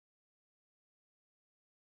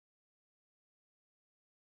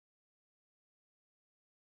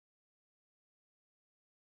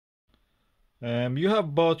You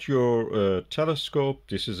have bought your telescope.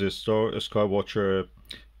 This is a Skywatcher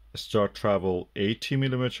Star Travel 80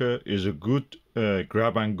 millimeter. Is a good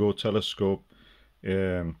grab and go telescope.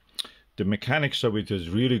 Um, the mechanics of it is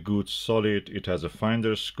really good, solid. It has a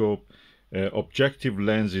finder scope. Objective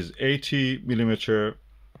lens is 80 millimeter.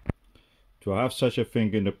 To have such a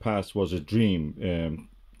thing in the past was a dream.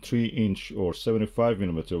 3-inch or 75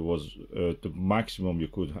 millimeter was the maximum you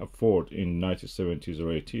could afford in 1970s or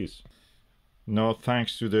 80s. Now,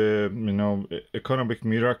 thanks to the economic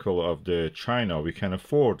miracle of the China, we can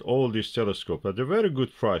afford all these telescopes at a very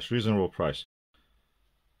good price, reasonable price.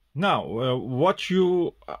 Now, what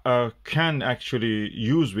you can actually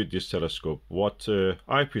use with this telescope, what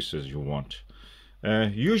eyepieces you want.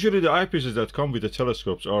 Usually the eyepieces that come with the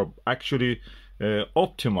telescopes are actually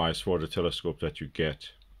optimized for the telescope that you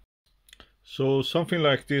get. So something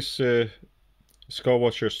like this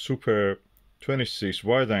Skywatcher Super 26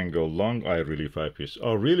 wide-angle long eye relief eyepiece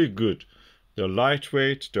are really good. They're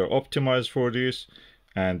lightweight, they're optimized for this,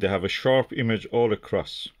 and they have a sharp image all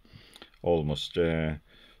across, almost.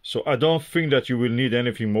 So I don't think that you will need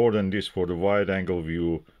anything more than this for the wide-angle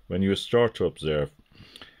view when you start to observe.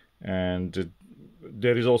 And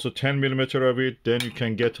there is also 10 millimeter of it. Then you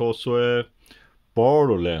can get also a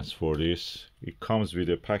Barlow lens for this. It comes with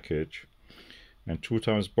a package, and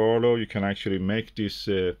 2x Barlow. You can actually make this.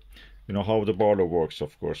 You know how the Barlow works,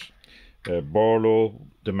 of course. Barlow,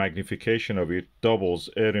 the magnification of it doubles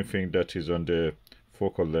everything that is on the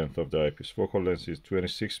focal length of the eyepiece. Focal length is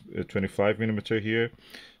 25 millimeter here,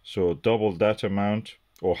 so double that amount,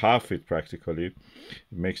 or half it practically. It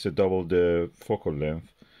makes it double the focal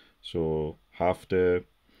length, so half the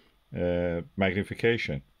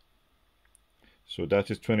magnification. So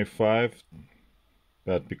that is 25.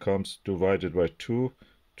 That becomes divided by 2,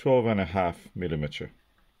 12.5 millimeter.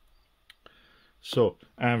 So,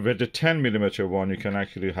 and with the 10 millimeter one, you can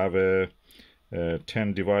actually have a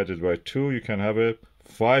 10 divided by 2, you can have a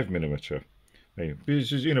 5 millimeter.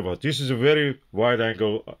 This is, this is a very wide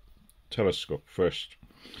angle telescope first.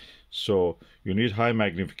 So you need high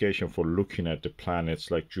magnification for looking at the planets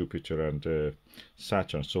like Jupiter and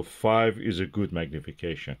Saturn. So 5 is a good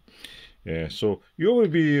magnification. So you will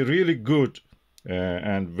be really good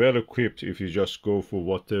and well equipped if you just go for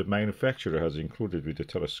what the manufacturer has included with the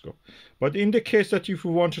telescope. But in the case that if you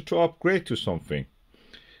wanted to upgrade to something,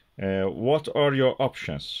 what are your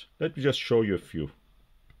options? Let me just show you a few.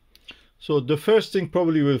 So the first thing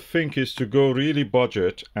probably you will think is to go really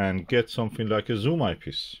budget and get something like a zoom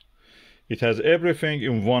eyepiece. It has everything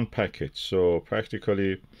in one package. So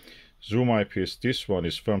practically zoom eyepiece, this one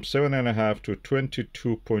is from 7.5 to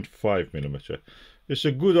 22.5 millimeter. It's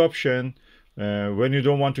a good option. When you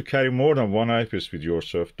don't want to carry more than one eyepiece with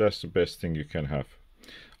yourself, that's the best thing you can have,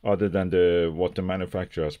 other than what the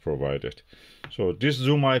manufacturer has provided. So this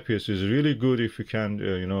zoom eyepiece is really good if you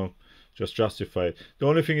can, just justify it. The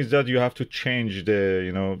only thing is that you have to change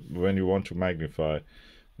when you want to magnify,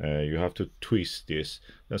 you have to twist this.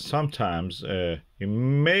 And sometimes it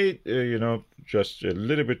may, just a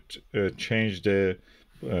little bit change the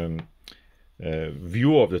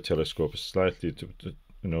view of the telescope slightly to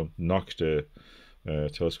knock the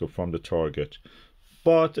telescope from the target.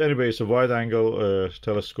 But anyway, it's a wide-angle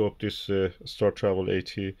telescope, this Star Travel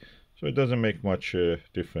 80, so it doesn't make much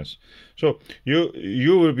difference. So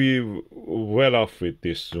you will be well off with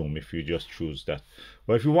this zoom if you just choose that.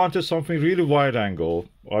 But if you wanted something really wide-angle,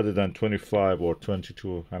 other than 25 or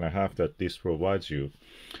 22.5 that this provides you,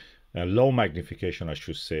 low magnification, I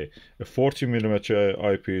should say, a 40 millimeter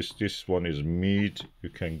eyepiece, this one is mid,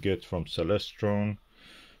 you can get from Celestron.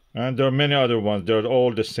 And there are many other ones. They're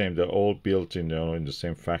all the same. They're all built in the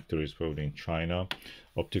same factories, probably in China.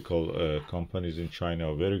 Optical companies in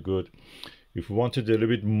China are very good. If you wanted a little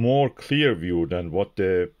bit more clear view than what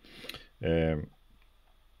the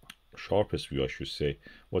sharpest view, I should say,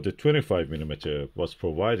 what the 25 millimeter was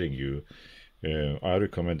providing you, I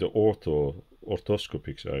recommend the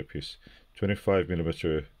orthoscopic eyepiece. 25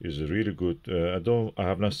 millimeter is a really good. I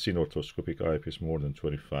have not seen orthoscopic eyepiece more than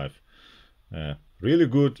 25. Really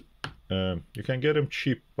good. You can get them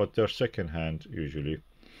cheap, but they're second-hand usually.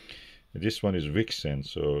 This one is Vixen,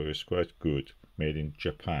 so it's quite good, made in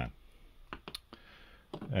Japan.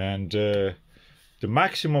 And the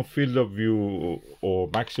maximum field of view, or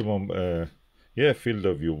maximum field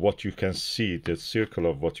of view, what you can see, the circle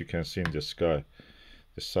of what you can see in the sky,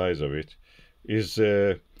 the size of it, is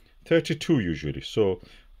 32 usually. So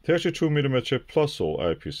 32 millimeter plus all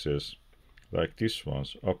eyepieces like these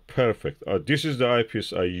ones are perfect. This is the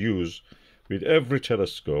eyepiece I use with every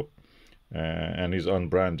telescope, and is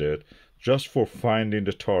unbranded. just for finding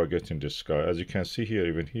the target in the sky. As you can see here,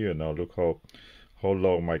 even here now, look how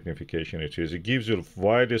low magnification it is. It gives you the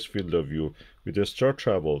widest field of view. With the star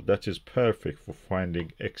travel, that is perfect for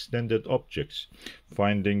finding extended objects,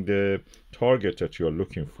 finding the target that you are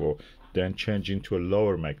looking for, then changing to a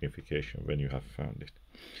lower magnification when you have found it.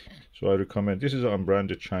 So I recommend, this is an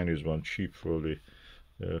unbranded Chinese one, cheap, probably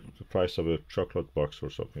the price of a chocolate box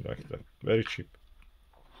or something like that. Very cheap.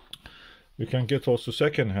 You can get also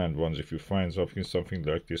second-hand ones if you find something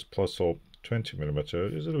like this, plus or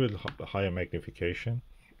 20mm is a little bit higher magnification.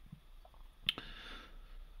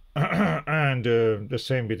 And the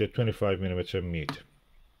same with the 25mm mid.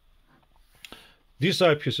 These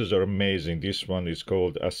eyepieces are amazing. This one is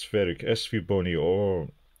called aspheric, SV Boni, or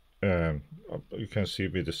you can see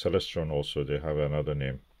with the Celestron also, they have another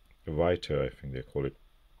name, Vita, I think they call it.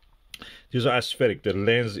 These are aspheric. The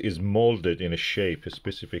lens is molded in a shape, a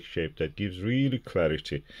specific shape that gives really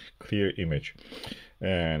clarity, clear image.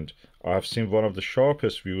 And I've seen one of the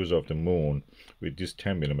sharpest views of the moon with this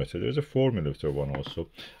 10mm. There's a 4mm one also,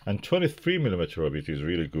 and 23mm of it is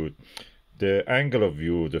really good. The angle of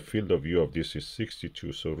view, the field of view of this is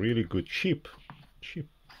 62, so really good. Cheap.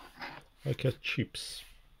 Like a chips.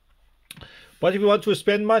 But if you want to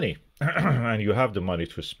spend money and you have the money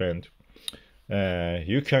to spend,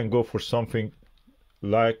 you can go for something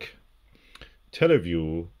like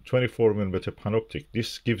Teleview 24mm panoptic.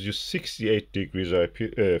 This gives you 68 degrees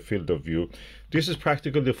field of view. This is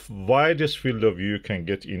practically the widest field of view you can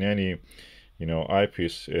get in any,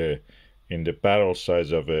 eyepiece in the barrel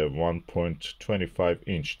size of a 1.25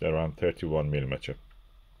 inch, around 31mm.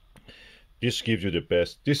 This gives you the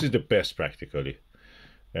best. This is the best practically.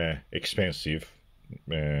 Expensive,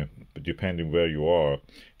 depending where you are,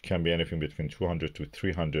 can be anything between $200 to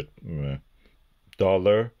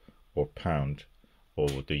 $300 or pound, or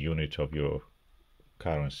the unit of your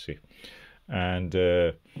currency. And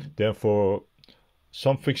therefore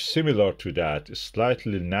something similar to that,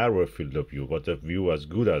 slightly narrower field of view, but a view as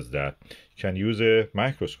good as that, you can use a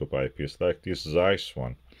microscope eyepiece like this Zeiss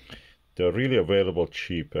one. They're really available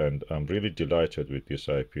cheap, and I'm really delighted with this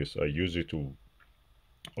eyepiece. I use it to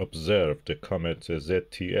observe the comet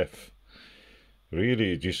ZTF.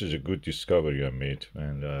 Really, this is a good discovery I made,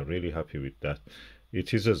 and I'm really happy with that.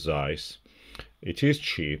 It is a Zeiss, it is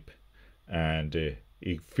cheap, and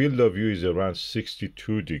field of view is around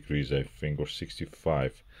 62 degrees, I think, or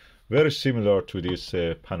 65. Very similar to this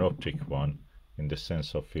panoptic one in the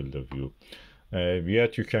sense of field of view.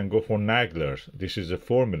 Yet you can go for Nagler. This is a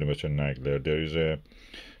 4mm Nagler. There is a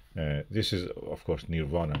this is of course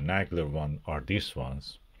Nirvana. Nagler one are these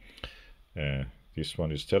ones. This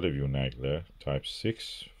one is Teleview Nagler type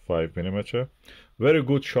 6, 5mm. Very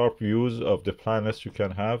good sharp views of the planets you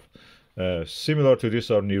can have. Similar to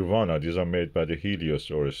this are Nirvana. These are made by the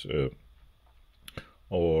Helios or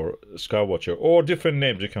Skywatcher, or different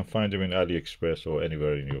names. You can find them in AliExpress or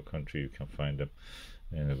anywhere in your country. You can find them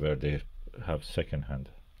where they have second-hand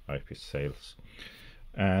eyepiece sales.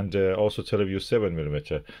 And also Teleview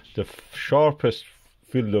 7mm. The sharpest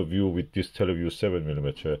field of view with this Teleview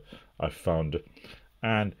 7mm I found,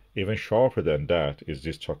 and even sharper than that, is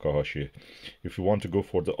this Takahashi. If you want to go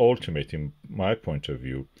for the ultimate, in my point of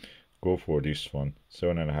view, go for this one,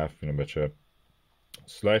 7.5mm,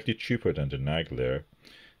 slightly cheaper than the Nagler,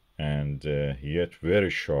 and yet very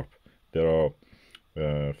sharp. There are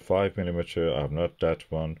 5mm. I have not that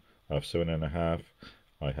one. I have 7.5.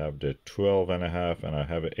 I have the 12.5, and I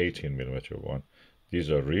have an 18mm one. These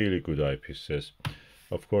are really good eyepieces.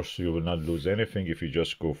 Of course, you will not lose anything if you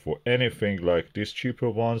just go for anything like these cheaper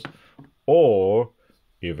ones, or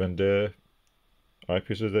even the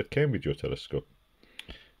eyepieces that came with your telescope.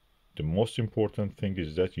 The most important thing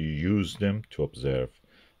is that you use them to observe.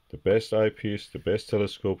 The best eyepiece, the best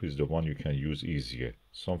telescope is the one you can use easier.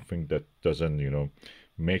 Something that doesn't,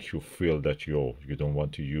 make you feel that you don't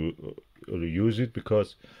want to use it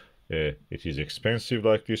because it is expensive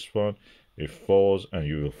like this one. It falls and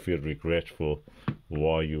you will feel regretful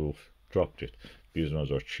why you dropped it. These ones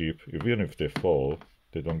are cheap. Even if they fall,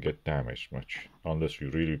 they don't get damaged much, unless you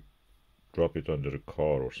really drop it under a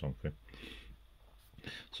car or something.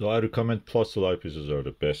 So I recommend Plusel eyepieces are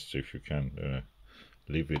the best if you can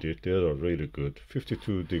live with it. They are really good.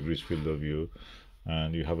 52 degrees field of view,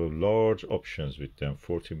 and you have a large options with them,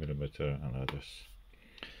 40mm and others.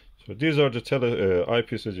 So these are the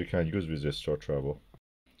eyepieces you can use with the star travel.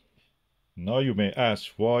 Now you may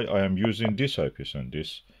ask why I am using this eyepiece and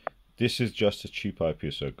this. This is just a cheap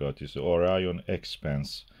eyepiece I got. It's the Orion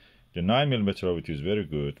Expanse. The 9mm of it is very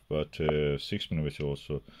good, but 6mm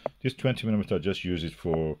also. This 20mm I just use it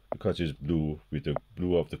for because it's blue, with the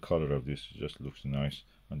blue of the color of this. It just looks nice.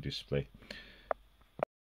 on display.